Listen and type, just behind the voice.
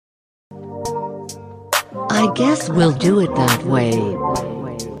I guess we'll do it that way.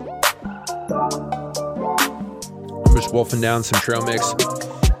 I'm just wolfing down some trail mix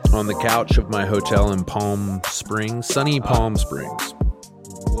on the couch of my hotel in Palm Springs, sunny Palm Springs.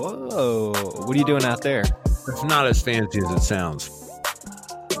 Whoa. What are you doing out there? It's not as fancy as it sounds.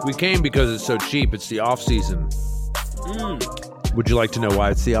 We came because it's so cheap. It's the off season. Would you like to know why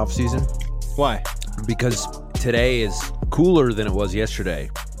it's the off season? Why? Because today is cooler than it was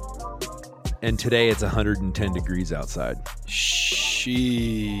yesterday. And today it's 110 degrees outside.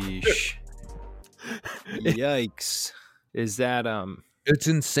 Sheesh. Yikes. Is that It's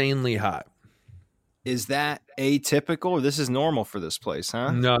insanely hot. is that atypical? This is normal for this place,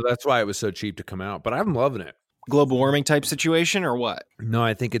 huh? No, that's why it was so cheap to come out. But I'm loving it. Global warming type situation or what? No,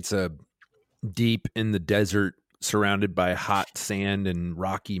 I think it's a deep in the desert, surrounded by hot sand and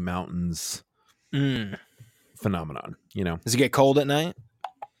rocky mountains phenomenon. You know, Does it get cold at night?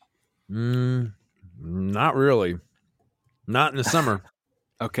 Not really. Not in the summer.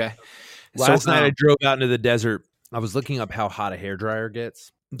 Okay. Last night I drove out into the desert. I was looking up how hot a hairdryer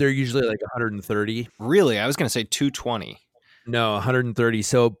gets. They're usually like 130. Really? I was going to say 220. No, 130.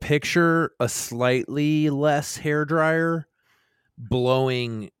 So picture a slightly less hairdryer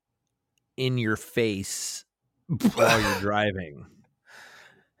blowing in your face while you're driving.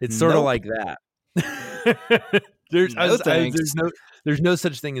 It's sort of like that. There's no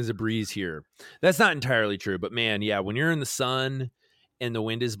such thing as a breeze here. That's not entirely true, but man, yeah, when you're in the sun and the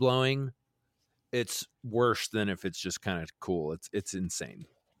wind is blowing, it's worse than if it's just kind of cool. It's insane.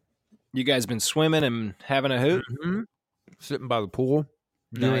 You guys been swimming and having a hoot? Mm-hmm. Sitting by the pool,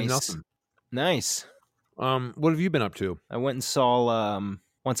 doing nothing. Nice. What have you been up to? I went and saw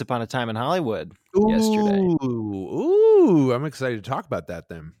Once Upon a Time in Hollywood yesterday. Ooh, I'm excited to talk about that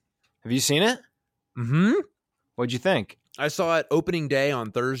then. Have you seen it? Mm-hmm. What'd you think? I saw it opening day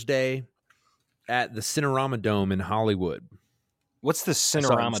on Thursday at the Cinerama Dome in Hollywood. What's the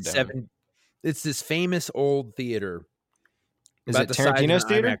Cinerama Dome? It's this famous old theater. Is it Tarantino's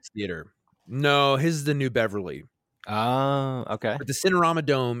theater? IMAX theater? No, his is the New Beverly. Oh, okay. But the Cinerama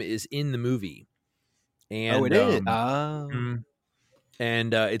Dome is in the movie. And, it is.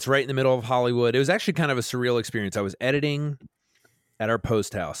 And it's right in the middle of Hollywood. It was actually kind of a surreal experience. I was editing at our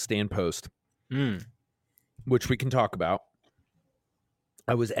post house, Stand Post, which we can talk about.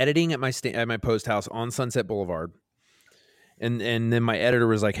 I was editing at my post house on Sunset Boulevard. And then my editor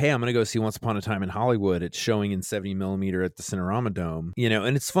was like, hey, I'm going to go see Once Upon a Time in Hollywood. It's showing in 70 millimeter at the Cinerama Dome,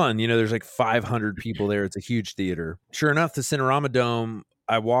 and it's fun. There's like 500 people there. It's a huge theater. Sure enough, the Cinerama Dome,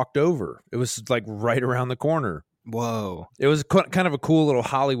 I walked over. It was like right around the corner. Whoa. It was kind of a cool little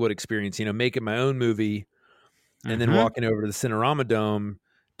Hollywood experience, making my own movie and then walking over to the Cinerama Dome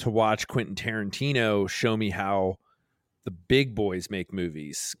to watch Quentin Tarantino show me how the big boys make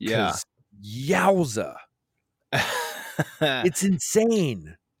movies. Yeah. Yowza. It's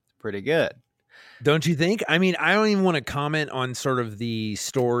insane. Pretty good. Don't you think? I mean, I don't even want to comment on sort of the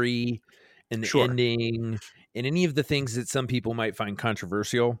story and the ending and any of the things that some people might find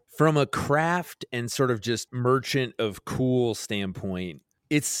controversial. From a craft and sort of just merchant of cool standpoint,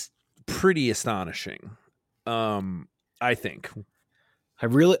 it's pretty astonishing. I think. I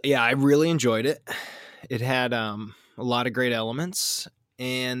really enjoyed it. It had a lot of great elements.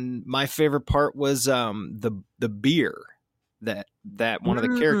 And my favorite part was the beer that one of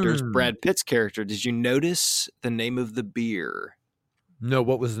the characters, Brad Pitt's character. Did you notice the name of the beer? No,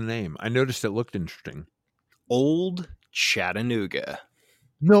 what was the name? I noticed it looked interesting. Old Chattanooga.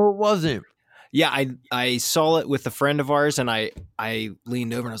 No, it wasn't. Yeah, I saw it with a friend of ours, and I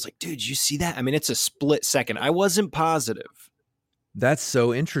leaned over and I was like, dude, did you see that? I mean, it's a split second. I wasn't positive. That's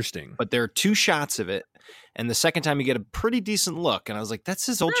so interesting. But there are two shots of it. And the second time you get a pretty decent look. And I was like, that's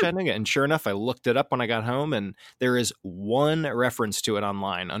his Old Chattanooga. And sure enough, I looked it up when I got home. And there is one reference to it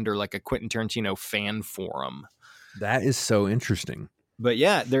online under like a Quentin Tarantino fan forum. That is so interesting. But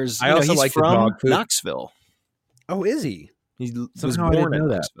yeah, I also like from the dog food. Knoxville. Oh, is he? He was Somehow I born didn't in know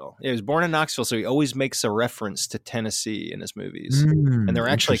that. Knoxville. Yeah, he was born in Knoxville. So he always makes a reference to Tennessee in his movies. And there are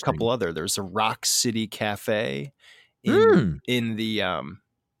actually a couple other. There's a Rock City Cafe in the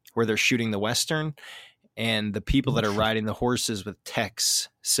where they're shooting the Western. And the people that are riding the horses with Tex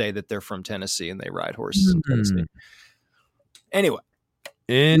say that they're from Tennessee and they ride horses in Tennessee. Anyway.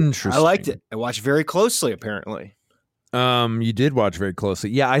 Interesting. I liked it. I watched very closely, apparently. You did watch very closely.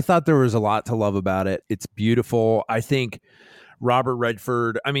 Yeah, I thought there was a lot to love about it. It's beautiful. I think Brad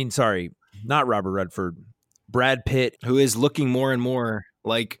Pitt. Who is looking more and more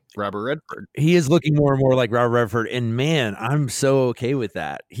like Robert Redford. He is looking more and more like Robert Redford. And man, I'm so okay with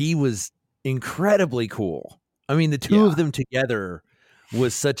that. He was incredibly cool. I mean, the two of them together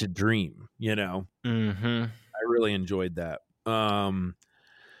was such a dream, you know. Mm-hmm. I really enjoyed that.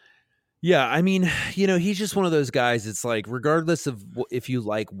 Yeah, I mean, you know, he's just one of those guys. It's like, regardless of if you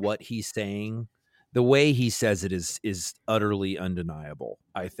like what he's saying, the way he says it is utterly undeniable,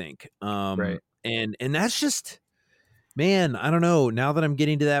 I think. Right. And that's just, man, I don't know. Now that I'm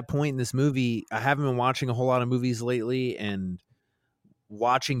getting to that point in this movie, I haven't been watching a whole lot of movies lately, and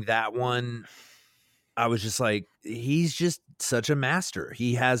watching that one, I was just like, he's just such a master.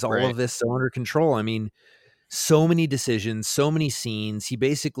 He has all of this so under control. I mean, so many decisions, so many scenes. He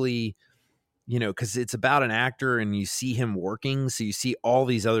basically, you know, because it's about an actor and you see him working, so you see all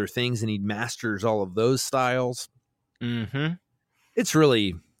these other things, and he masters all of those styles. Mm-hmm. It's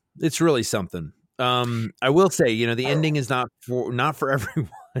really something. I will say, you know, the ending is not for everyone.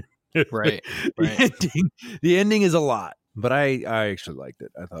 Right. The ending is a lot, but I actually liked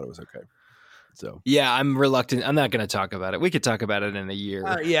it. I thought it was okay. So yeah, I'm reluctant. I'm not going to talk about it. We could talk about it in a year.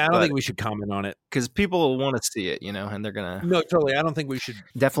 Yeah, I don't think we should comment on it because people want to see it, you know, and they're gonna. No, totally. I don't think we should.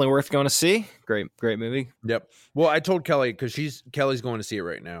 Definitely worth going to see. Great movie. Yep. Well, I told Kelly because Kelly's going to see it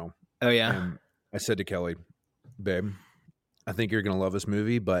right now. Oh yeah. And I said to Kelly, babe, I think you're going to love this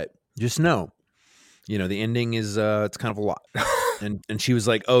movie, but just know, you know, the ending is it's kind of a lot. And she was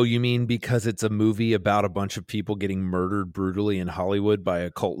like, "Oh, you mean because it's a movie about a bunch of people getting murdered brutally in Hollywood by a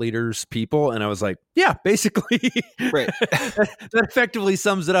cult leader's people?" And I was like, "Yeah, basically." Right. That effectively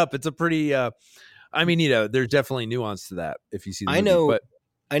sums it up. It's a pretty I mean, you know, there's definitely nuance to that if you see the movie,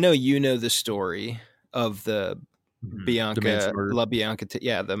 I know you know the story of the Bianca La Bianca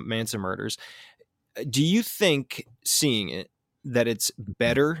the Manson murders. Do you think, seeing it, that it's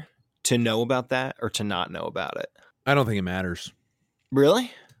better to know about that or to not know about it? I don't think it matters.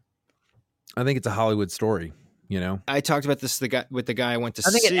 Really? I think it's a Hollywood story, you know? I talked about this with the guy I went to see.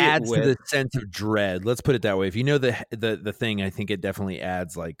 I think it adds to the sense of dread. Let's put it that way. If you know the thing, I think it definitely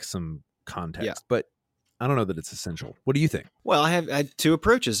adds like some context. Yeah. But I don't know that it's essential. What do you think? Well, I have two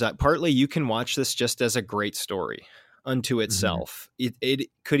approaches. Partly, you can watch this just as a great story unto itself. Mm-hmm. It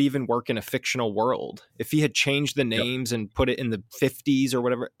could even work in a fictional world. If he had changed the names and put it in the 50s or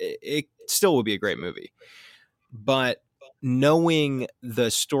whatever, it still would be a great movie. But knowing the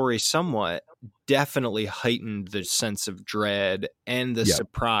story somewhat definitely heightened the sense of dread and the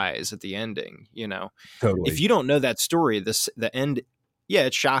surprise at the ending, you know. Totally. If you don't know that story, the end,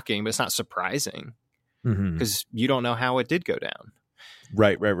 it's shocking, but it's not surprising because you don't know how it did go down.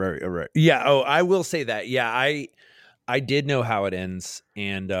 Right. Yeah. Oh, I will say that. Yeah, I did know how it ends,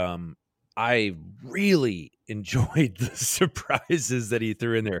 and I really enjoyed the surprises that he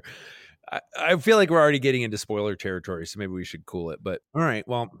threw in there. I feel like we're already getting into spoiler territory, so maybe we should cool it. But all right,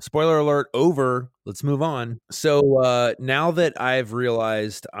 well, spoiler alert over. Let's move on. So now that I've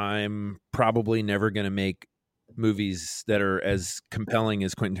realized I'm probably never going to make movies that are as compelling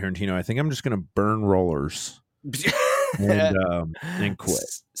as Quentin Tarantino, I think I'm just going to burn rollers and quit.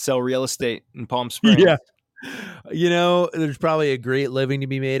 Sell real estate in Palm Springs. Yeah. You know, there's probably a great living to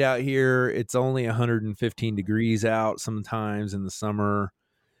be made out here. It's only 115 degrees out sometimes in the summer.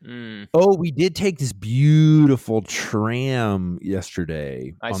 Oh, we did take this beautiful tram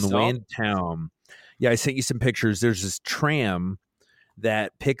yesterday on the way into town. Yeah, I sent you some pictures. There's this tram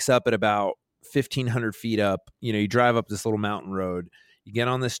that picks up at about 1,500 feet up. You know, you drive up this little mountain road. You get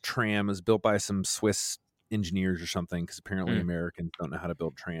on this tram. It was built by some Swiss engineers or something, because apparently Americans don't know how to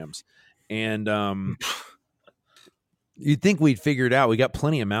build trams. And you'd think we'd figure it out. We got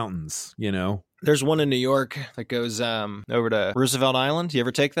plenty of mountains, you know. There's one in New York that goes over to Roosevelt Island. You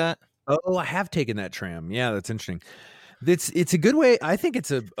ever take that? Oh, I have taken that tram. Yeah, that's interesting. It's a good way. I think it's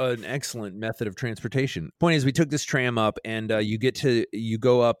an excellent method of transportation. Point is, we took this tram up, and you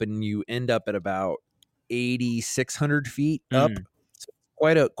go up, and you end up at about 8,600 feet up. So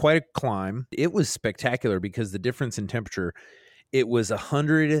quite a climb. It was spectacular because the difference in temperature. It was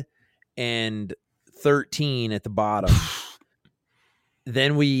 113 at the bottom.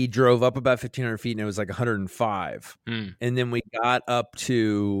 Then we drove up about 1,500 feet, and it was like 105. And then we got up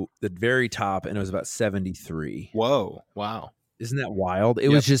to the very top, and it was about 73. Whoa. Wow. Isn't that wild? It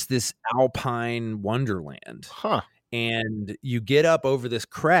was just this alpine wonderland. Huh. And you get up over this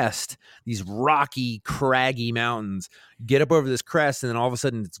crest, these rocky, craggy mountains. Get up over this crest, and then all of a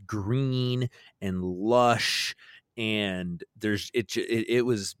sudden it's green and lush, and it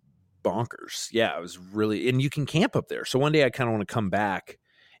was bonkers. Yeah, it was really, and you can camp up there. So one day I kind of want to come back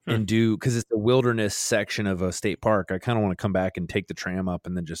and do, because it's the wilderness section of a state park. I kind of want to come back and take the tram up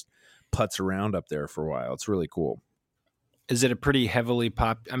and then just putz around up there for a while. It's really cool. Is it a pretty heavily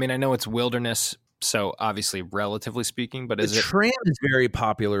I mean, I know it's wilderness, So obviously, relatively speaking, but the tram is very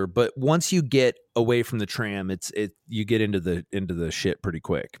popular. But once you get away from the tram, you get into the shit pretty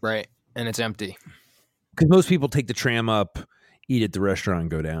quick, right? And it's empty because most people take the tram up, eat at the restaurant, and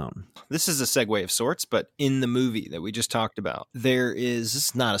go down. This is a segue of sorts, but in the movie that we just talked about, this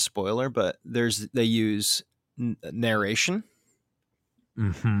is not a spoiler, but they use narration.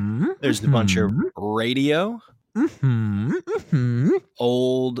 Mm-hmm. There's a bunch of radio. Mm-hmm. Mm-hmm.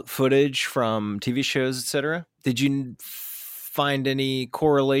 Old footage from TV shows, etc. Did you find any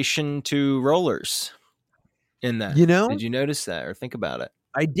correlation to Rollers in that? Did you notice that or think about it?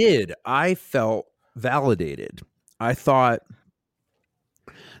 I did. I felt validated. I thought,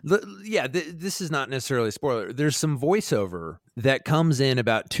 this is not necessarily a spoiler. There's some voiceover that comes in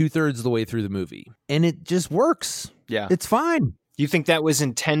about 2/3 of the way through the movie, and it just works. Yeah, it's fine. Do you think that was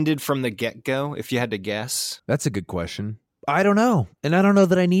intended from the get-go, if you had to guess? That's a good question. I don't know. And I don't know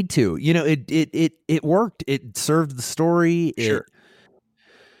that I need to. It worked. It served the story. Sure.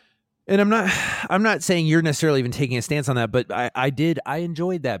 And I'm not saying you're necessarily even taking a stance on that, but I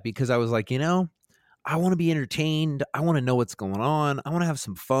enjoyed that because I was like, I want to be entertained. I want to know what's going on. I want to have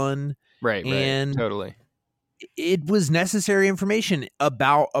some fun. Right. And totally. It was necessary information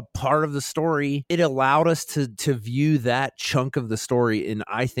about a part of the story. It allowed us to view that chunk of the story in,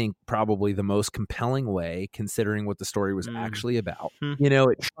 I think, probably the most compelling way, considering what the story was actually about.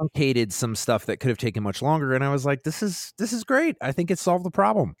 It truncated some stuff that could have taken much longer. And I was like, this is great. I think it solved the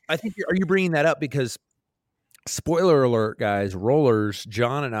problem. I think, are you bringing that up because, spoiler alert, guys, Rollers,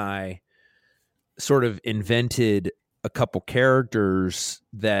 John and I sort of invented a couple characters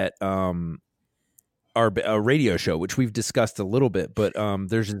that, our a radio show, which we've discussed a little bit, but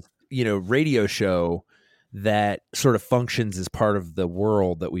there's radio show that sort of functions as part of the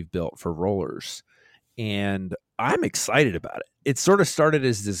world that we've built for Rollers, and I'm excited about it. It sort of started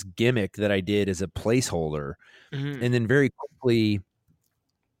as this gimmick that I did as a placeholder, and then very quickly,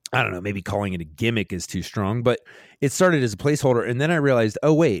 I don't know, maybe calling it a gimmick is too strong, but it started as a placeholder, and then I realized,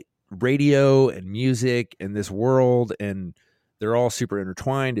 oh wait, radio and music and this world and they're all super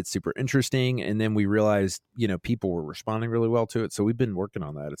intertwined. It's super interesting. And then we realized, people were responding really well to it. So we've been working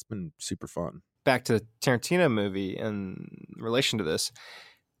on that. It's been super fun. Back to the Tarantino movie in relation to this,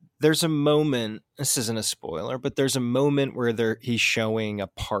 there's a moment, this isn't a spoiler, but there's a moment where he's showing a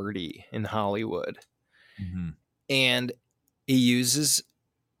party in Hollywood. Mm-hmm. And he uses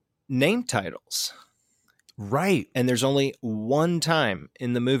name titles. Right. And there's only one time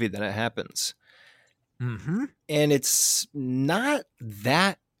in the movie that it happens. Mm-hmm. And it's not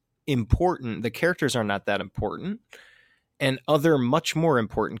that important. The characters are not that important. And other much more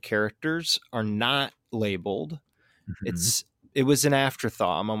important characters are not labeled. Mm-hmm. It was an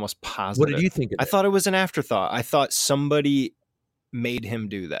afterthought. I'm almost positive. What did you think of it? I thought it was an afterthought. I thought somebody made him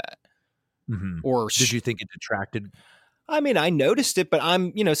do that. Mm-hmm. Or did you think it detracted? I mean, I noticed it, but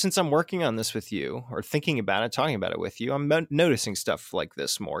I'm, since I'm working on this with you or thinking about it, talking about it with you, I'm noticing stuff like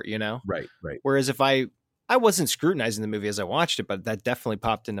this more, Right. Whereas if I wasn't scrutinizing the movie as I watched it, but that definitely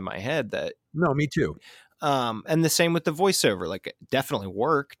popped into my head that. No, me too. And the same with the voiceover, like it definitely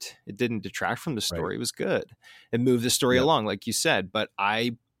worked. It didn't detract from the story. Right. It was good. It moved the story along, like you said, but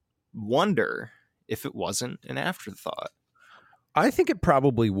I wonder if it wasn't an afterthought. I think it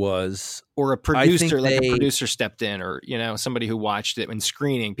probably was. Or a producer, a producer stepped in, or, somebody who watched it in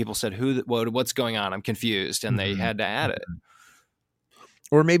screening, people said, what's going on? I'm confused. And they had to add it.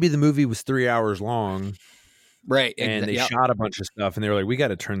 Or maybe the movie was 3 hours long. Right. And they shot a bunch of stuff and they were like, we got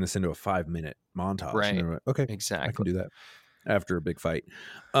to turn this into a 5-minute montage. Right. And they were like, okay, exactly. I can do that after a big fight.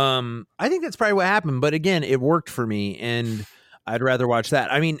 I think that's probably what happened. But again, it worked for me and I'd rather watch that.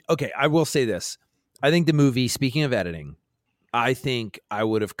 I mean, okay, I will say this. I think the movie, speaking of editing, I think I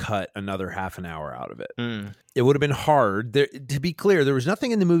would have cut another half an hour out of it. It would have been hard. To be clear, there was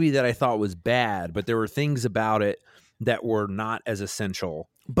nothing in the movie that I thought was bad, but there were things about it that were not as essential.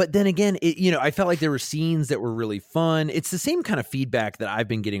 But then again, I felt like there were scenes that were really fun. It's the same kind of feedback that I've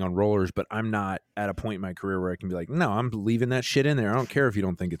been getting on Rollers, but I'm not at a point in my career where I can be like, no, I'm leaving that shit in there. I don't care if you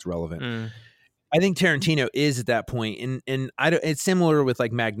don't think it's relevant. I think Tarantino is at that point, and it's similar with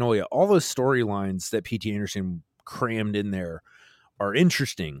like Magnolia. All those storylines that P.T. Anderson crammed in there are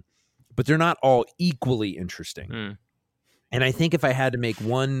interesting, but they're not all equally interesting. And I think if I had to make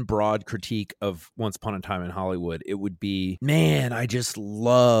one broad critique of Once Upon a Time in Hollywood, it would be, man, I just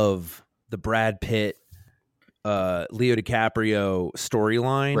love the Brad Pitt, Leo DiCaprio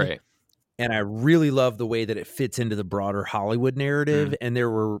storyline. Right. And I really love the way that it fits into the broader Hollywood narrative. And there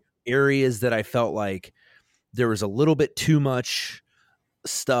were areas that I felt like there was a little bit too much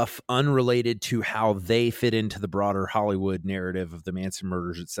stuff unrelated to how they fit into the broader Hollywood narrative of the Manson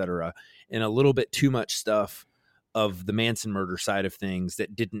murders, etc., and a little bit too much stuff of the Manson murder side of things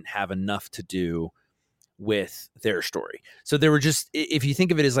that didn't have enough to do with their story. So there were just, if you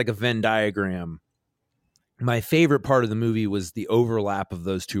think of it as like a Venn diagram, my favorite part of the movie was the overlap of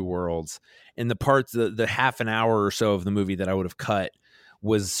those two worlds, and the parts, the half an hour or so of the movie that I would have cut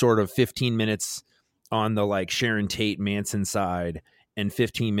was sort of 15 minutes on the like Sharon Tate Manson side and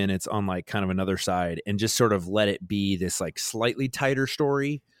 15 minutes on like kind of another side, and just sort of let it be this like slightly tighter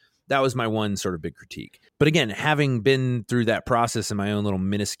story. That was my one sort of big critique. But again, having been through that process in my own little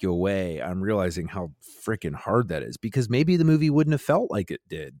minuscule way, I'm realizing how freaking hard that is, because maybe the movie wouldn't have felt like it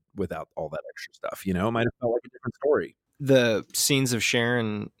did without all that extra stuff. You know, it might have felt like a different story. The scenes of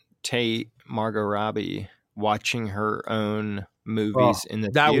Sharon Tate, Margot Robbie watching her own movies in the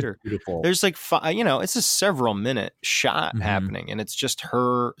theater. Was beautiful. There's like, it's a several minute shot happening, and it's just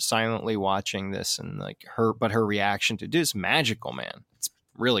her silently watching this, and like her reaction to it is magical, man. It's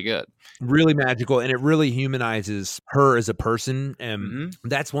really good, really magical, and it really humanizes her as a person. And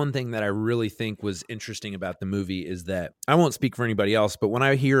that's one thing that I really think was interesting about the movie, is that I won't speak for anybody else, but when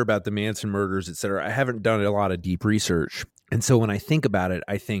I hear about the Manson murders, etc., I haven't done a lot of deep research. And so when I think about it,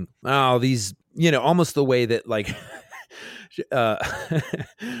 I think, oh, these, almost the way that like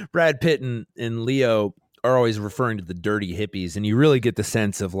Brad Pitt and Leo are always referring to the dirty hippies, and you really get the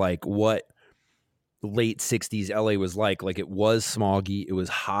sense of like what late 60s LA was like. Like, it was smoggy, it was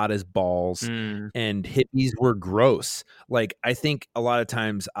hot as balls, and hippies were gross. Like, I think a lot of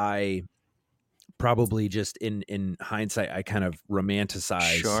times I probably just in hindsight, I kind of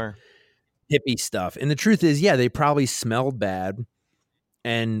romanticize hippie stuff. And the truth is, yeah, they probably smelled bad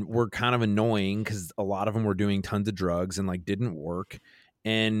and were kind of annoying because a lot of them were doing tons of drugs and like didn't work.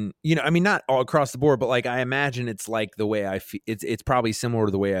 And, I mean, not all across the board, but like, I imagine it's like the way I feel. It's probably similar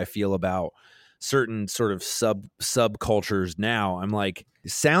to the way I feel about certain sort of subcultures now. I'm like,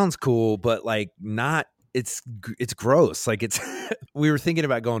 it sounds cool, but like not, it's gross. Like, it's, we were thinking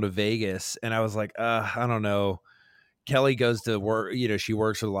about going to Vegas, and I was like, I don't know. Kelly goes to work, she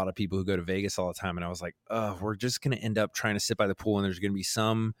works with a lot of people who go to Vegas all the time. And I was like, we're just going to end up trying to sit by the pool, and there's going to be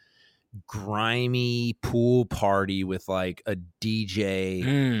some grimy pool party with like a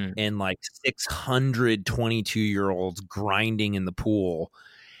DJ and like 600 22-year-olds grinding in the pool.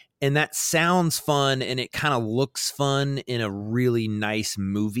 And that sounds fun, and it kind of looks fun in a really nice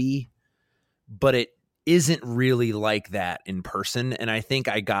movie, but it isn't really like that in person. And I think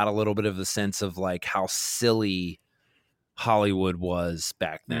I got a little bit of the sense of like how silly Hollywood was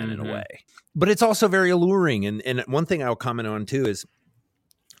back then in a way. But it's also very alluring. And one thing I'll comment on too is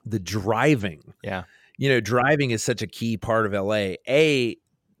the driving. Yeah. Driving is such a key part of LA.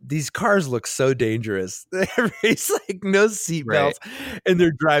 These cars look so dangerous. It's like no seatbelts, and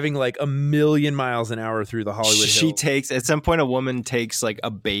they're driving like 1,000,000 miles an hour through the Hollywood Hills. At some point, a woman takes like a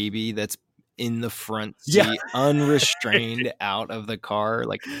baby that's in the front seat, unrestrained, out of the car.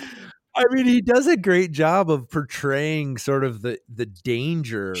 Like, I mean, he does a great job of portraying sort of the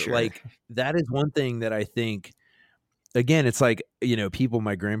danger. Sure. Like, that is one thing that I think, again, it's like, people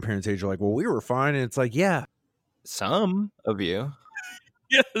my grandparents' age are like, well, we were fine. And it's like, yeah. Some of you.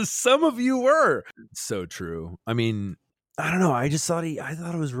 Yeah, some of you were. So true. I mean, I don't know. I just thought I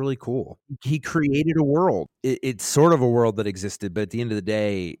thought it was really cool. He created a world. It's sort of a world that existed, but at the end of the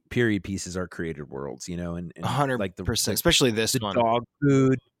day, period pieces are created worlds, and 100%, like especially this the one. Dog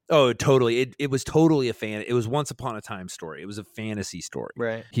food. Oh, totally. It was totally it was once upon a time story. It was a fantasy story.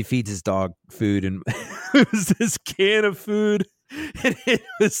 Right. He feeds his dog food, and it was this can of food, and it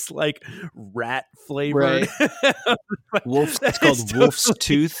was like rat flavored. Right. It's called Wolf's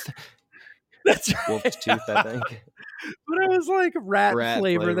Tooth. That's right. Wolf's Tooth, I think. But I was like rat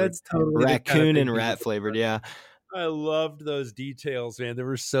flavor. That's totally raccoon and rat flavored. Yeah. I loved those details, man. There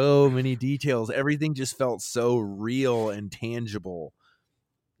were so many details. Everything just felt so real and tangible.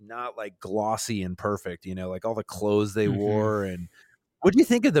 Not like glossy and perfect, like all the clothes they wore. And what do you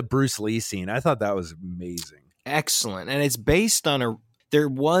think of the Bruce Lee scene? I thought that was amazing. Excellent. And it's based on there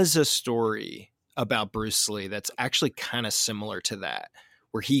was a story about Bruce Lee that's actually kind of similar to that,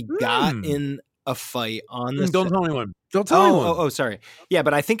 where he got in a fight on the Don't tell anyone. Don't tell anyone. Oh, sorry. Yeah,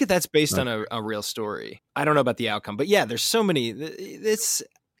 but I think that's based on a real story. I don't know about the outcome, but yeah, there's so many.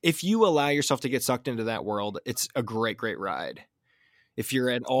 If you allow yourself to get sucked into that world, it's a great, great ride. If you're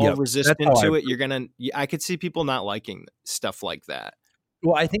at all resistant to it, I could see people not liking stuff like that.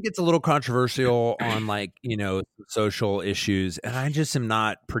 Well, I think it's a little controversial on like, social issues. And I just am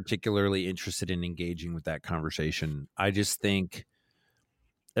not particularly interested in engaging with that conversation. I just think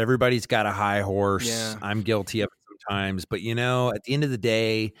everybody's got a high horse. Yeah. I'm guilty of it times, but at the end of the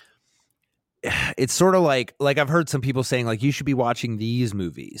day, it's sort of like I've heard some people saying like you should be watching these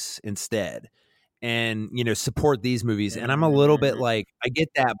movies instead, and support these movies. And I'm a little bit like, I get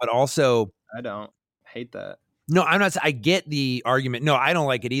that, but also I don't hate that. No, I'm not. I get the argument. No, I don't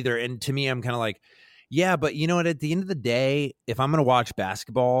like it either. And to me, I'm kind of like, yeah, but you know what? At the end of the day, if I'm going to watch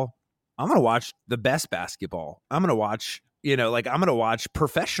basketball, I'm going to watch the best basketball. I'm going to watch, I'm going to watch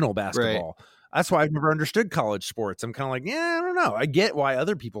professional basketball. Right. That's why I've never understood college sports. I'm kind of like, yeah, I don't know. I get why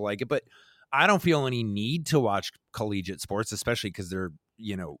other people like it, but I don't feel any need to watch collegiate sports, especially because they're,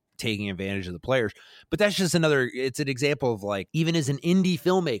 taking advantage of the players. But that's just it's an example of like, even as an indie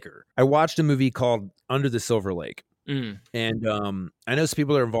filmmaker, I watched a movie called Under the Silver Lake. And I know some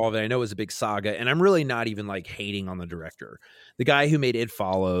people are involved, and I know it was a big saga, and I'm really not even like hating on the director. The guy who made It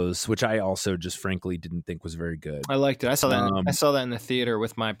Follows, which I also just frankly didn't think was very good. I liked it. I saw that in the theater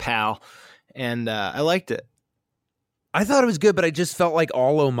with my pal, and I liked it. I thought it was good, but I just felt like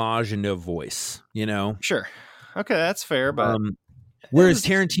all homage into a voice, Sure. Okay, that's fair, but whereas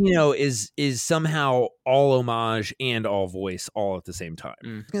Tarantino is somehow all homage and all voice all at the same time. I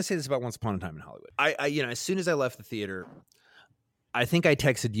was gonna say this about Once Upon a Time in Hollywood. I as soon as I left the theater, I think I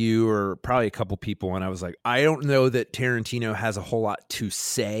texted you or probably a couple people, and I was like, I don't know that Tarantino has a whole lot to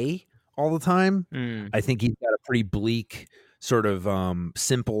say all the time. I think he's got a pretty bleak, sort of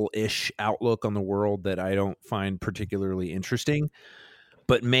simple-ish outlook on the world that I don't find particularly interesting.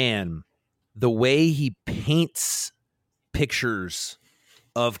 But man, the way he paints pictures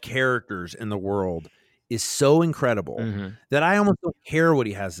of characters in the world is so incredible that I almost don't care what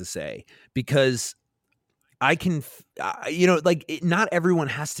he has to say, because I can, not everyone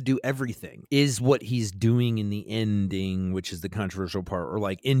has to do everything is what he's doing in the ending, which is the controversial part, or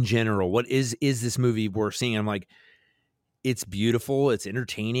like in general, what is this movie we're seeing? I'm like, it's beautiful. It's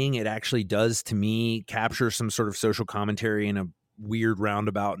entertaining. It actually does, to me, capture some sort of social commentary in a weird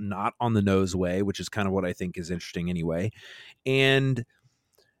roundabout, not on the nose way, which is kind of what I think is interesting anyway. And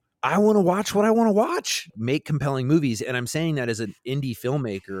I want to watch what I want to watch, make compelling movies. And I'm saying that as an indie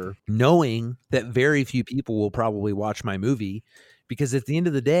filmmaker, knowing that very few people will probably watch my movie, because at the end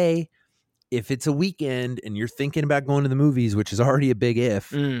of the day, if it's a weekend and you're thinking about going to the movies, which is already a big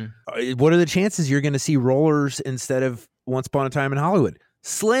if, what are the chances you're going to see Rollers instead of Once Upon a Time in Hollywood?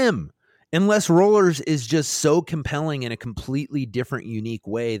 Slim. Unless Rollers is just so compelling in a completely different, unique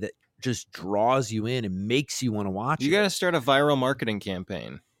way that just draws you in and makes you want to watch it. You got to start a viral marketing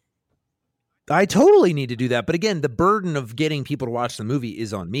campaign. I totally need to do that. But again, the burden of getting people to watch the movie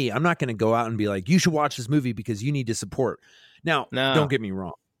is on me. I'm not going to go out and be like, you should watch this movie because you need to support. Now, Don't get me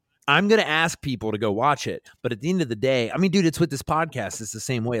wrong. I'm going to ask people to go watch it. But at the end of the day, I mean, dude, it's with this podcast. It's the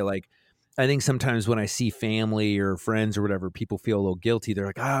same way. Like, I think sometimes when I see family or friends or whatever, people feel a little guilty. They're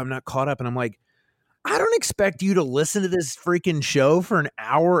like, I'm not caught up. And I'm like, I don't expect you to listen to this freaking show for an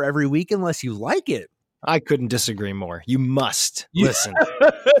hour every week unless you like it. I couldn't disagree more. You must listen.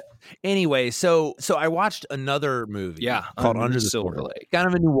 Anyway, so I watched another movie called Under the Silver Lake. Kind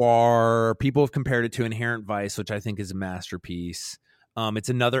of a noir. People have compared it to Inherent Vice, which I think is a masterpiece. It's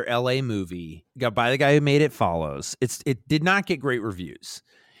another LA movie by the guy who made It Follows. It did not get great reviews.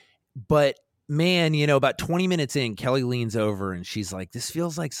 But man, about 20 minutes in, Kelly leans over and she's like, this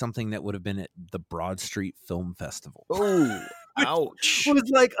feels like something that would have been at the Broad Street Film Festival. Oh, ouch. It was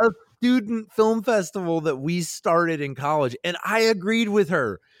like a student film festival that we started in college. And I agreed with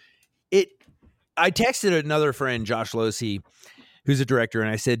her. I texted another friend, Josh Losey, who's a director, and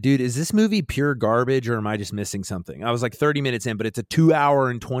I said, dude, is this movie pure garbage or am I just missing something? I was like 30 minutes in, but it's a 2-hour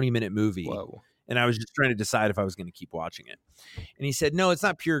and 20-minute movie. Whoa. And I was just trying to decide if I was going to keep watching it. And he said, no, it's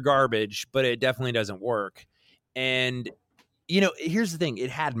not pure garbage, but it definitely doesn't work. And, here's the thing. It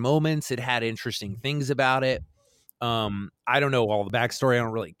had moments. It had interesting things about it. I don't know all the backstory. I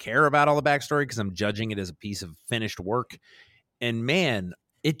don't really care about all the backstory because I'm judging it as a piece of finished work. And man,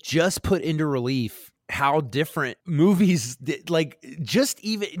 it just put into relief how different movies, like just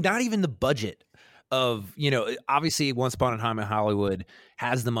even, not even the budget of, obviously Once Upon a Time in Hollywood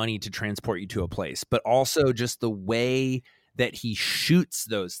has the money to transport you to a place, but also just the way that he shoots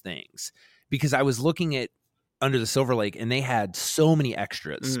those things. Because I was looking at Under the Silver Lake and they had so many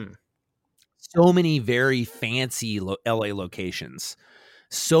extras, so many very fancy LA locations,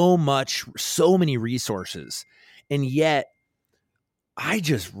 so many resources. And yet I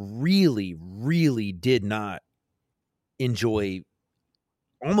just really, really did not enjoy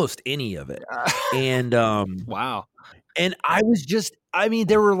almost any of it. And wow. And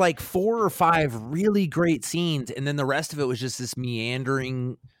there were like 4 or 5 really great scenes, and then the rest of it was just this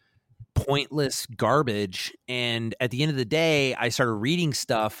meandering, pointless garbage. And at the end of the day, I started reading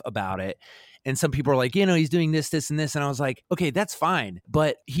stuff about it, And some people are like, he's doing this, this, and this. And I was like, okay, that's fine.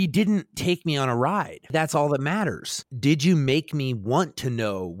 But he didn't take me on a ride. That's all that matters. Did you make me want to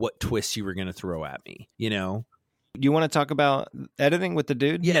know what twists you were going to throw at me? You want to talk about editing with the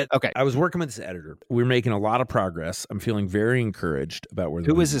dude? Yeah. Okay. I was working with this editor. We're making a lot of progress. I'm feeling very encouraged about where.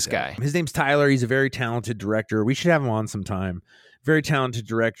 Who is this guy? His name's Tyler. He's a very talented director. We should have him on sometime. Very talented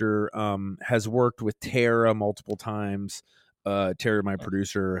director. Has worked with Tara multiple times. Tara, my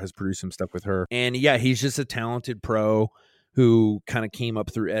producer, has produced some stuff with her. And yeah, he's just a talented pro who kind of came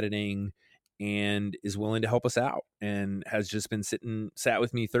up through editing and is willing to help us out and has just been sat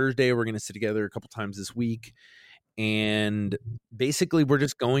with me Thursday. We're going to sit together a couple times this week. And basically, we're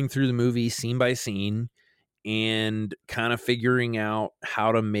just going through the movie scene by scene and kind of figuring out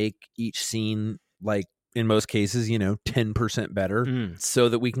how to make each scene, like in most cases, 10% better so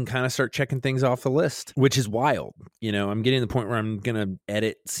that we can kind of start checking things off the list, which is wild. I'm getting to the point where I'm going to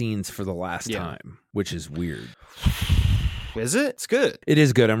edit scenes for the last time, which is weird. Is it? It's good. It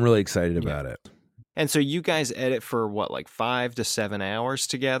is good. I'm really excited about it. And so you guys edit for what, like 5 to 7 hours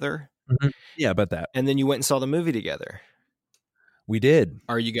together? Mm-hmm. Yeah, about that. And then you went and saw the movie together. We did.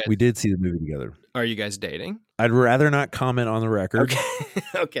 We did see the movie together. Are you guys dating? I'd rather not comment on the record. Okay.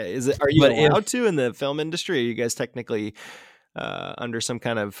 Okay. Are you allowed to in the film industry? Are you guys technically under some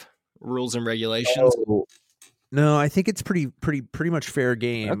kind of rules and regulations? No, I think it's pretty much fair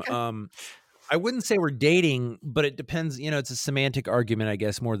game. Okay. I wouldn't say we're dating, but it depends. It's a semantic argument, I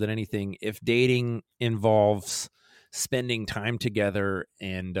guess, more than anything. If dating involves spending time together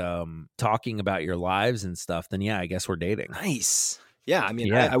and talking about your lives and stuff, then yeah, I guess we're dating. Nice. Yeah, I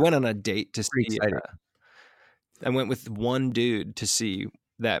mean, I went on a date to see. I went with one dude to see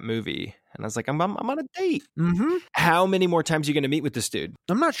that movie, and I was like, I'm on a date. Mm-hmm. How many more times are you going to meet with this dude?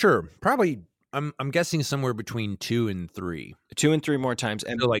 I'm not sure. Probably. I'm guessing somewhere between 2 and 3. 2 and 3 more times,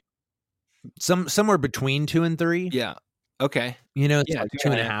 and so like somewhere between 2 and 3. Yeah. Okay. Like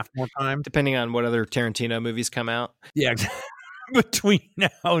 2.5 more times, depending on what other Tarantino movies come out. Yeah. Between now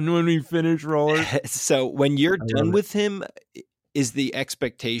and when we finish Rollers. So when you're done with him, is the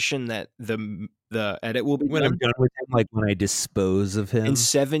expectation that the edit will be when done? I'm done with him, like when I dispose of him in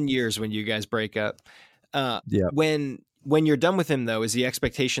 7 years when you guys break up? Yeah. When you're done with him, though, is the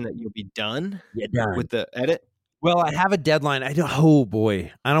expectation that you'll be done with the edit? Well, I have a deadline. Oh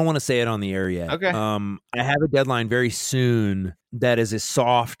boy, I don't want to say it on the air yet. Okay. I have a deadline very soon that is a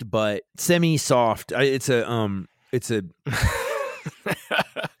soft but semi-soft. It's a.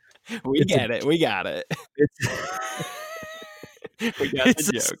 We got it. We got the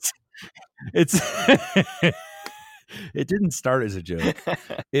joke. It didn't start as a joke.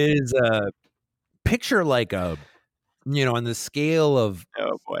 It is a picture like on the scale of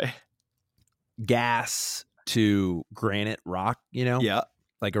gas to granite rock, Yeah.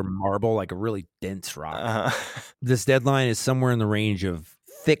 like a marble, like a really dense rock. Uh-huh. This deadline is somewhere in the range of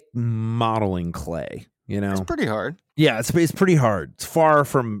thick modeling clay. It's pretty hard. Yeah, it's pretty hard. It's far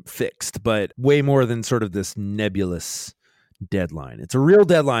from fixed, but way more than sort of this nebulous deadline. It's a real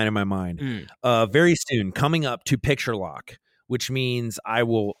deadline in my mind. Very soon, coming up to picture lock, which means I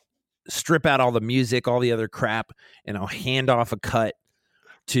will strip out all the music, all the other crap, and I'll hand off a cut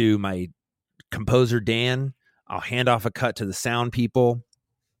to my composer, Dan. I'll hand off a cut to the sound people,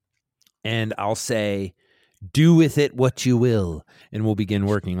 and I'll say, do with it what you will, and we'll begin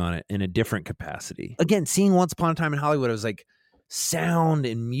working on it in a different capacity. Again, seeing Once Upon a Time in Hollywood, I was like, sound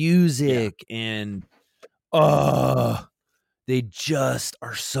and music and they just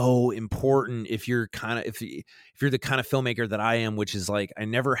are so important if you're if you're the kind of filmmaker that I am, which is like, I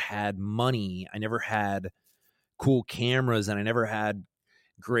never had money, I never had cool cameras, and I never had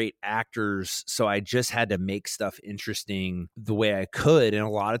great actors, so I just had to make stuff interesting the way I could, and a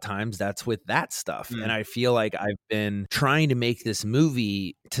lot of times that's with that stuff. And I feel like I've been trying to make this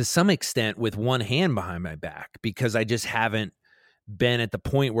movie to some extent with one hand behind my back, because I just haven't been at the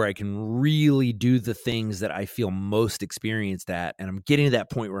point where I can really do the things that I feel most experienced at, and I'm getting to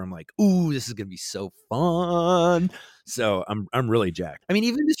that point where I'm like, ooh, this is gonna be so fun. So I'm really jacked. I mean,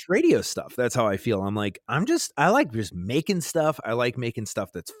 even this radio stuff, that's how I feel. I'm like, I like just making stuff. I like making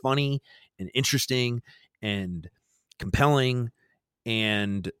stuff that's funny and interesting and compelling,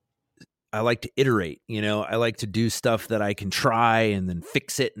 and I like to iterate, I like to do stuff that I can try and then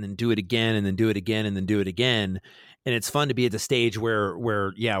fix it and then do it again and then do it again and then do it again. And it's fun to be at the stage where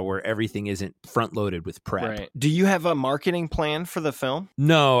everything isn't front loaded with prep. Right. Do you have a marketing plan for the film?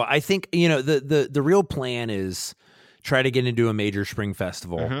 No, I think, the real plan is try to get into a major spring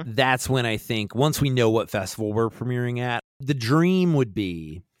festival. Mm-hmm. That's when I think, once we know what festival we're premiering at, the dream would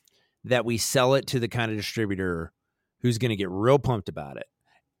be that we sell it to the kind of distributor who's going to get real pumped about it.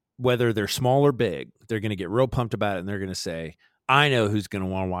 whether they're small or big, they're going to get real pumped about it. And they're going to say, I know who's going to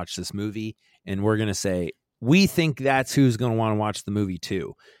want to watch this movie. And we're going to say, we think that's who's going to want to watch the movie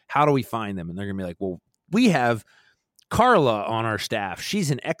too. How do we find them? And they're going to be like, well, we have Carla on our staff.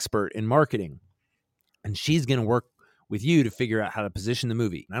 She's an expert in marketing, and she's going to work with you to figure out how to position the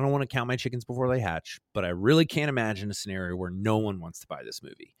movie. And I don't want to count my chickens before they hatch, but I really can't imagine a scenario where no one wants to buy this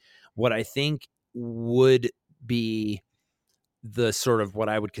movie. What I think would be the sort of what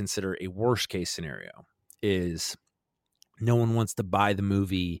I would consider a worst case scenario is no one wants to buy the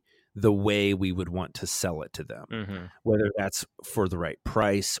movie the way we would want to sell it to them, whether that's for the right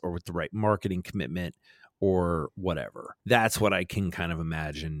price or with the right marketing commitment or whatever. That's what I can kind of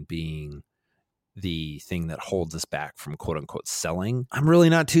imagine being the thing that holds us back from quote unquote selling. I'm really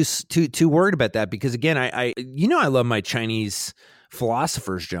not too worried about that because again, I love my Chinese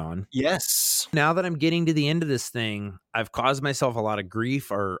philosophers, John. Yes. Now that I'm getting to the end of this thing, I've caused myself a lot of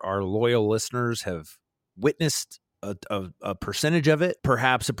grief. Our loyal listeners have witnessed a percentage of it,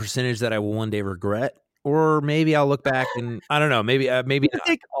 perhaps a percentage that I will one day regret. Or maybe I'll look back and I don't know. Maybe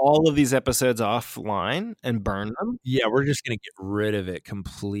take all of these episodes offline and burn them. Yeah, we're just gonna get rid of it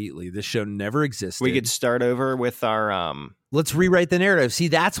completely. This show never existed. We could start over with our. Let's rewrite the narrative. See,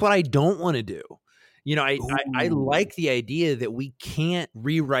 that's what I don't want to do. You know, I like the idea that we can't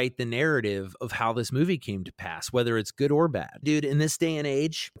rewrite the narrative of how this movie came to pass, whether it's good or bad. Dude, in this day and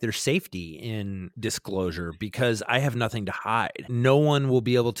age, there's safety in disclosure because I have nothing to hide. No one will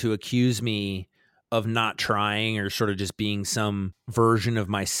be able to accuse me of not trying or sort of just being some version of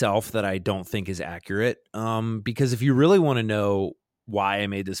myself that I don't think is accurate. Because if you really want to know why I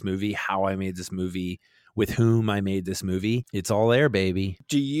made this movie, how I made this movie, with whom I made this movie, it's all there, baby.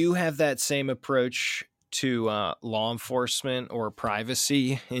 Do you have that same approach to law enforcement or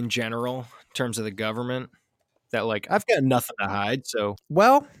privacy in general in terms of the government? That like, I've got nothing to hide, so.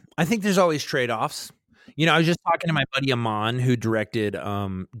 Well, I think there's always trade-offs. You know, I was just talking to my buddy Aman, who directed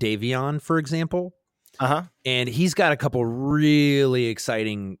Davion, for example. And he's got a couple really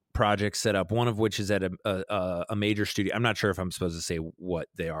exciting projects set up, one of which is at a major studio. I'm not sure if I'm supposed to say what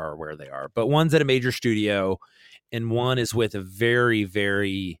they are or where they are, but one's at a major studio and one is with a very,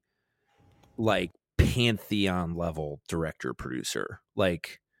 very like pantheon level director producer,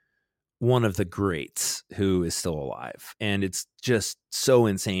 like one of the greats who is still alive. And it's just so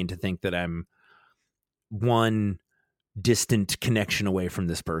insane to think that I'm one distant connection away from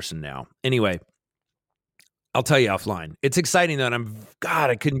this person now. Anyway, I'll tell you offline. It's exciting though. And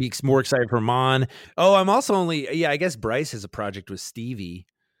I couldn't be more excited for Mon. Oh, I'm also I guess Bryce has a project with Stevie.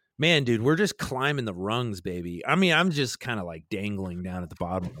 Man, dude, we're just climbing the rungs, baby. I mean, I'm just kind of like dangling down at the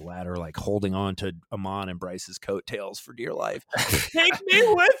bottom of the ladder, like holding on to Aman and Bryce's coattails for dear life. Take me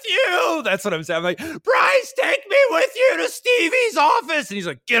with you. That's what I'm saying. I'm like, Bryce, take me with you to Stevie's office. And he's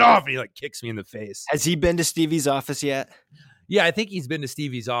like, get off. And he like kicks me in the face. Has he been to Stevie's office yet? Yeah, I think he's been to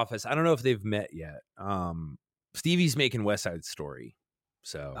Stevie's office. I don't know if they've met yet. Stevie's making West Side Story.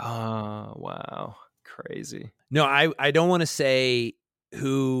 So. Oh, wow. Crazy. No, I don't want to say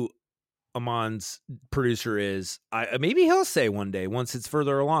who Aman's producer is. Maybe he'll say one day once it's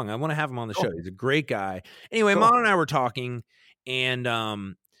further along. I want to have him on the show. He's a great guy. Anyway, Aman and I were talking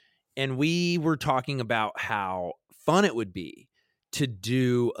and we were talking about how fun it would be to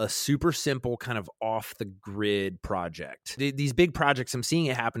do a super simple kind of off the grid project. These big projects, I'm seeing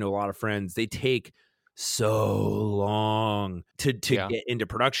it happen to a lot of friends. They take so long to get into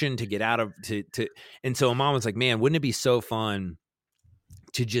production, to get out of to and so Mom was like, man, wouldn't it be so fun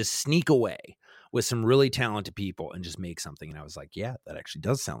to just sneak away with some really talented people and just make something? And I was like, yeah, that actually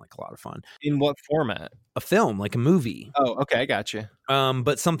does sound like a lot of fun. In what format? A film, like a movie. Oh, okay, I got you.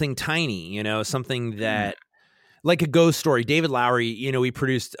 But something tiny, you know, something that like a ghost story. David Lowery, you know, we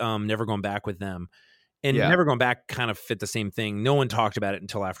produced Never Going Back with them. And Never Going Back kind of fit the same thing. No one talked about it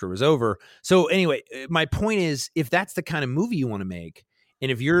until after it was over. So anyway, my point is, if that's the kind of movie you want to make, and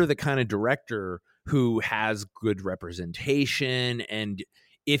if you're the kind of director who has good representation, and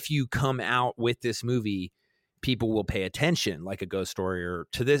if you come out with this movie, people will pay attention, like a ghost story or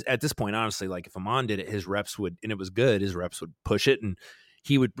to this. At this point, honestly, like if Aman did it, his reps would, and it was good, his reps would push it, and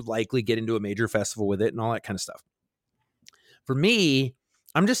he would likely get into a major festival with it and all that kind of stuff. For me,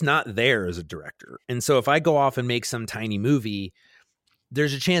 I'm just not there as a director. And so if I go off and make some tiny movie,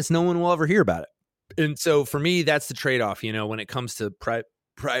 there's a chance no one will ever hear about it. And so for me, that's the trade-off, you know, when it comes to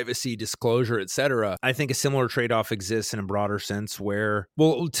privacy, disclosure, et cetera. I think a similar trade-off exists in a broader sense where,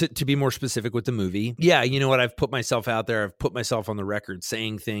 well, to be more specific with the movie, yeah, you know what? I've put myself out there. I've put myself on the record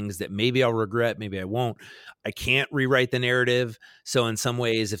saying things that maybe I'll regret, maybe I won't. I can't rewrite the narrative. So in some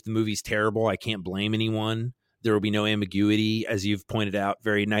ways, if the movie's terrible, I can't blame anyone. There will be no ambiguity, as you've pointed out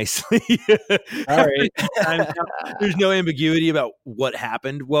very nicely. All right. There's no ambiguity about what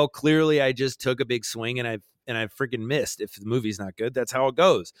happened. Well, clearly I just took a big swing and I freaking missed. If the movie's not good, that's how it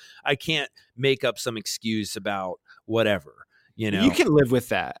goes. I can't make up some excuse about whatever, you know. You can live with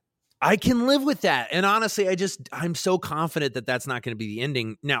that. I can live with that. And honestly, I'm so confident that that's not going to be the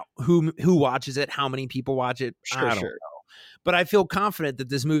ending. Now, who watches it? How many people watch it? I don't know. But I feel confident that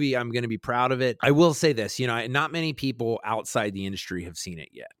this movie, I'm going to be proud of it. I will say this, you know, not many people outside the industry have seen it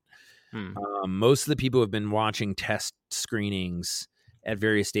yet. Most of the people who have been watching test screenings at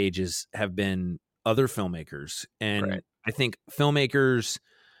various stages have been other filmmakers. And I think filmmakers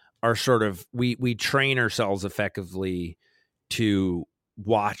are sort of, we train ourselves effectively to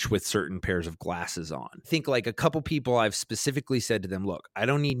watch with certain pairs of glasses on. I think like a couple people I've specifically said to them, look, I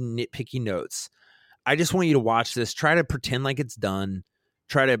don't need nitpicky notes. I just want you to watch this. Try to pretend like it's done.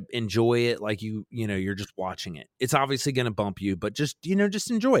 Try to enjoy it like you know, you're just watching it. It's obviously going to bump you, but just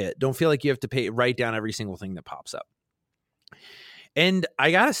enjoy it. Don't feel like you have to write down every single thing that pops up. And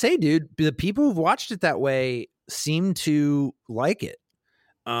I got to say, dude, the people who've watched it that way seem to like it.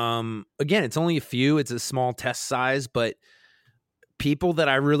 Again, it's only a few. It's a small test size, but people that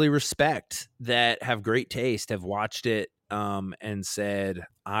I really respect that have great taste have watched it and said,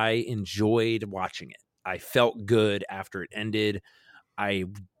 I enjoyed watching it. I felt good after it ended. I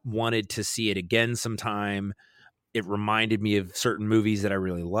wanted to see it again sometime. It reminded me of certain movies that I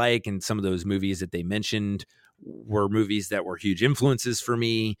really like. And some of those movies that they mentioned were movies that were huge influences for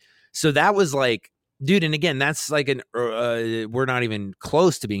me. So that was like, dude, and again, that's like we're not even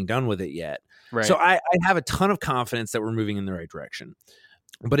close to being done with it yet. Right. So I have a ton of confidence that we're moving in the right direction.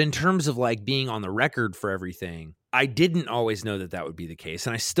 But in terms of like being on the record for everything, I didn't always know that would be the case.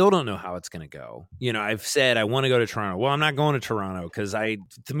 And I still don't know how it's going to go. You know, I've said I want to go to Toronto. Well, I'm not going to Toronto because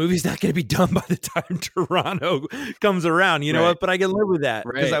the movie's not going to be done by the time Toronto comes around. You know what? But I can live with that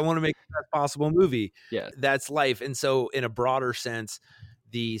because I want to make the best possible movie. Yeah. That's life. And so in a broader sense,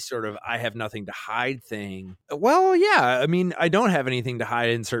 the sort of I have nothing to hide thing. Well, yeah, I mean, I don't have anything to hide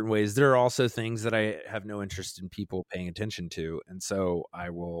in certain ways. There are also things that I have no interest in people paying attention to. And so I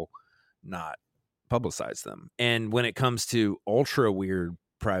will not publicize them. And when it comes to ultra weird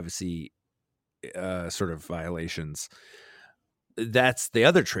privacy sort of violations, that's the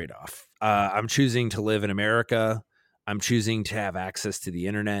other trade-off. I'm choosing to live in America. I'm choosing to have access to the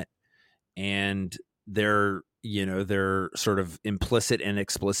internet. And there are sort of implicit and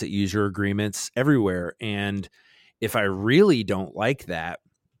explicit user agreements everywhere. And if I really don't like that,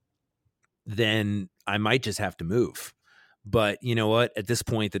 then I might just have to move. But you know what? At this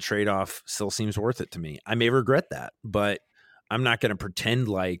point, the trade-off still seems worth it to me. I may regret that, but I'm not going to pretend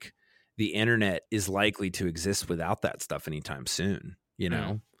like the internet is likely to exist without that stuff anytime soon, you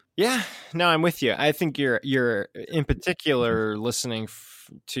know? Yeah, no, I'm with you. I think you're in particular listening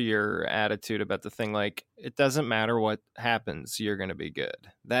to your attitude about the thing. Like, it doesn't matter what happens, you're going to be good.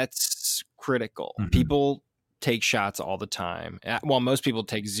 That's critical. Mm-hmm. People take shots all the time. Well, most people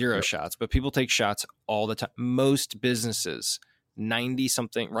take zero shots, but people take shots all the time. Most businesses, 90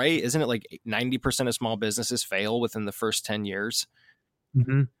 something, right? Isn't it like 90% of small businesses fail within the first 10 years?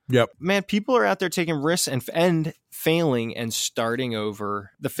 Mm-hmm. Yep. Man, people are out there taking risks and failing and starting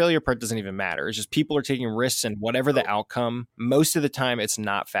over. The failure part doesn't even matter. It's just people are taking risks, and whatever the outcome, most of the time it's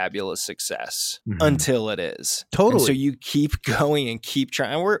not fabulous success until it is. Totally. And so you keep going and keep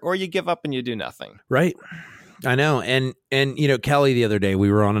trying, or you give up and you do nothing. Right. I know. And you know, Kelly, the other day we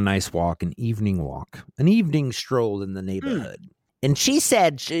were on a nice walk, an evening stroll in the neighborhood. And she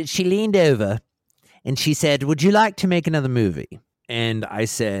said, she leaned over and she said, "Would you like to make another movie?" And I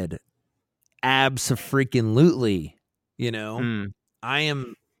said, abso-freaking-lutely, you know, I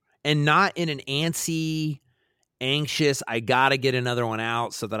am, and not in an anxious, I got to get another one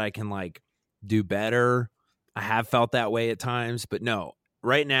out so that I can like do better. I have felt that way at times, but no,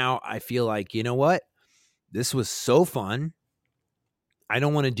 right now I feel like, you know what? This was so fun. I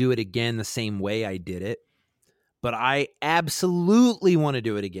don't want to do it again the same way I did it, but I absolutely want to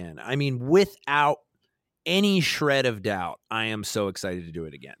do it again. I mean, without any shred of doubt, I am so excited to do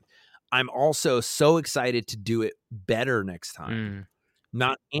it again. I'm also so excited to do it better next time.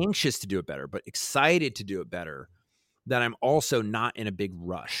 Not anxious to do it better, but excited to do it better, that I'm also not in a big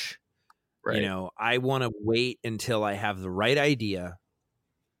rush. Right. You know, I want to wait until I have the right idea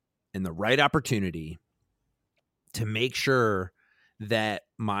and the right opportunity to make sure that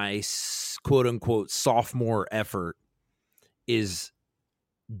my quote unquote sophomore effort is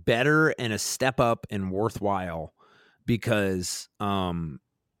better and a step up and worthwhile, because and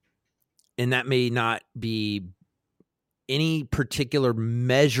that may not be any particular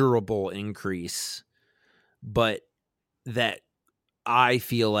measurable increase but that I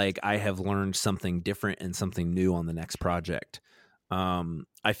feel like I have learned something different and something new on the next project.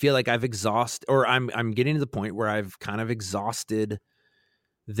 I feel like I've exhausted, or I'm getting to the point where I've kind of exhausted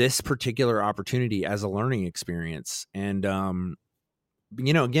this particular opportunity as a learning experience. And,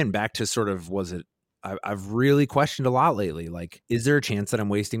 again, back to sort of, I've really questioned a lot lately. Like, is there a chance that I'm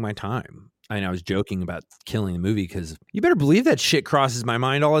wasting my time? I was joking about killing the movie because you better believe that shit crosses my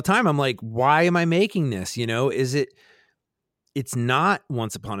mind all the time. I'm like, why am I making this? It's not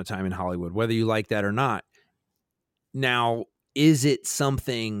Once Upon a Time in Hollywood, whether you like that or not. Now, is it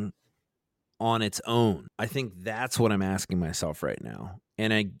something on its own? I think that's what I'm asking myself right now.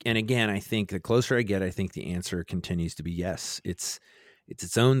 And again, I think the closer I get, I think the answer continues to be yes. It's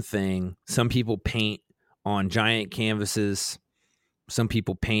its own thing. Some people paint on giant canvases. Some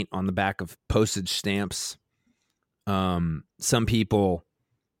people paint on the back of postage stamps. Some people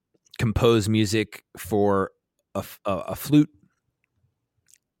compose music for a flute,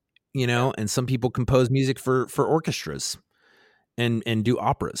 and some people compose music for orchestras and do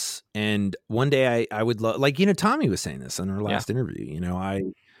operas. And one day I would love, like, Tommy was saying this in our last interview,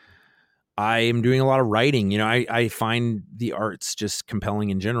 I am doing a lot of writing. I find the arts just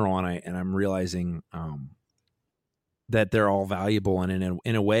compelling in general. And I'm realizing, that they're all valuable. And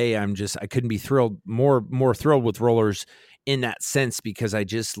in a way, I couldn't be more thrilled with Rollers in that sense, because I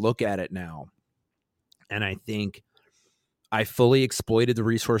just look at it now and I think I fully exploited the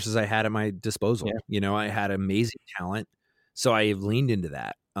resources I had at my disposal. Yeah. I had amazing talent, so I leaned into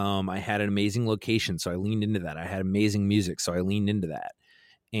that. I had an amazing location, so I leaned into that. I had amazing music, so I leaned into that.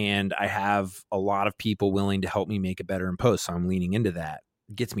 And I have a lot of people willing to help me make it better in post, so I'm leaning into that.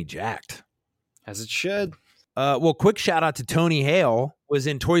 It gets me jacked. As it should. Well, quick shout out to Tony Hale, was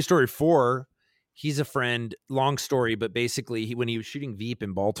in Toy Story 4. He's a friend, long story, but basically when he was shooting Veep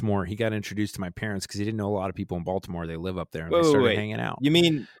in Baltimore, he got introduced to my parents because he didn't know a lot of people in Baltimore. They live up there, and they started hanging out. You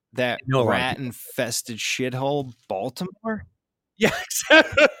mean that rat-infested shithole Baltimore? Yikes.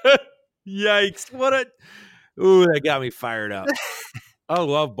 Yikes. That got me fired up. I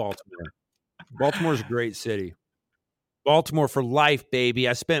love Baltimore. Baltimore's a great city. Baltimore for life, baby.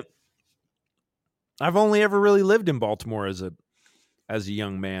 I've only ever really lived in Baltimore as a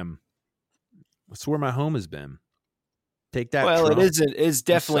young man. That's where my home has been. Take that. Well, it's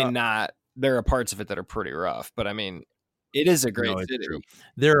definitely not. There are parts of it that are pretty rough, but I mean, it is a great city. True.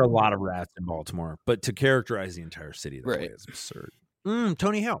 There are a lot of rats in Baltimore, but to characterize the entire city that way is absurd.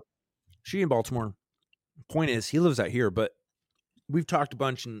 Tony Hale, she in Baltimore. Point is, he lives out here, but we've talked a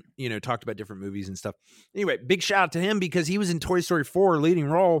bunch and, talked about different movies and stuff. Anyway, big shout out to him because he was in Toy Story 4, leading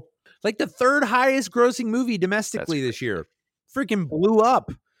role, like the third highest grossing movie domestically this year. Freaking blew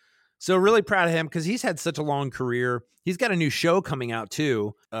up. So really proud of him because he's had such a long career. He's got a new show coming out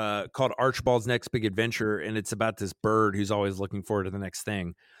too, called Archibald's Next Big Adventure, and it's about this bird who's always looking forward to the next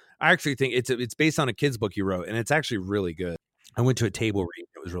thing. I actually think it's based on a kid's book he wrote, and it's actually really good. I went to a table read.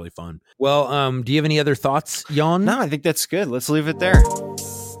 It was really fun. Well, do you have any other thoughts, Jan? No, I think that's good. Let's leave it there.